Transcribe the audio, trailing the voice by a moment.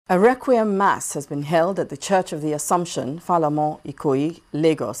A Requiem Mass has been held at the Church of the Assumption, Falamo, Ikoyi,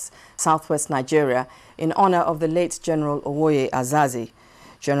 Lagos, southwest Nigeria, in honor of the late General Owoye Azazi.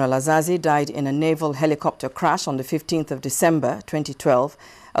 General Azazi died in a naval helicopter crash on the 15th of December 2012,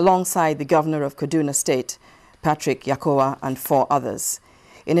 alongside the Governor of Kaduna State, Patrick Yakowa, and 4 others.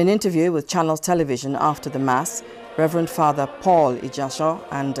 In an interview with Channels Television after the Mass, Reverend Father Paul Ijasho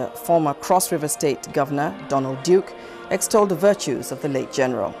and former Cross River State Governor Donald Duke extolled the virtues of the late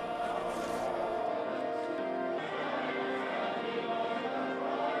General.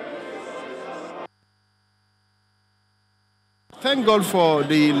 Thank God for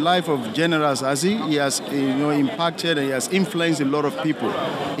the life of General Azazi. He has, impacted and he has influenced a lot of people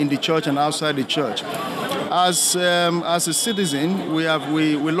in the church and outside the church. As a citizen, we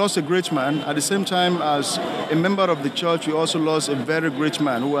lost a great man. At the same time, as a member of the church, we also lost a very great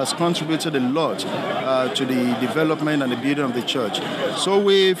man who has contributed a lot to the development and the building of the church. So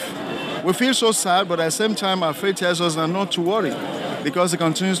we feel so sad, but at the same time, our faith tells us not to worry, because he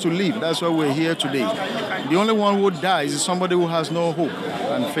continues to live. That's why we're here today. The only one who dies is somebody who has no hope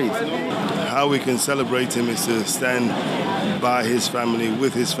and faith. How we can celebrate him is to stand by his family,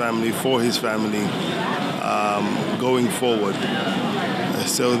 with his family, for his family, going forward,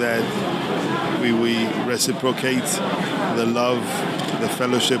 so that we reciprocate the love, the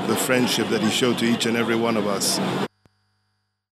fellowship, the friendship that he showed to each and every one of us.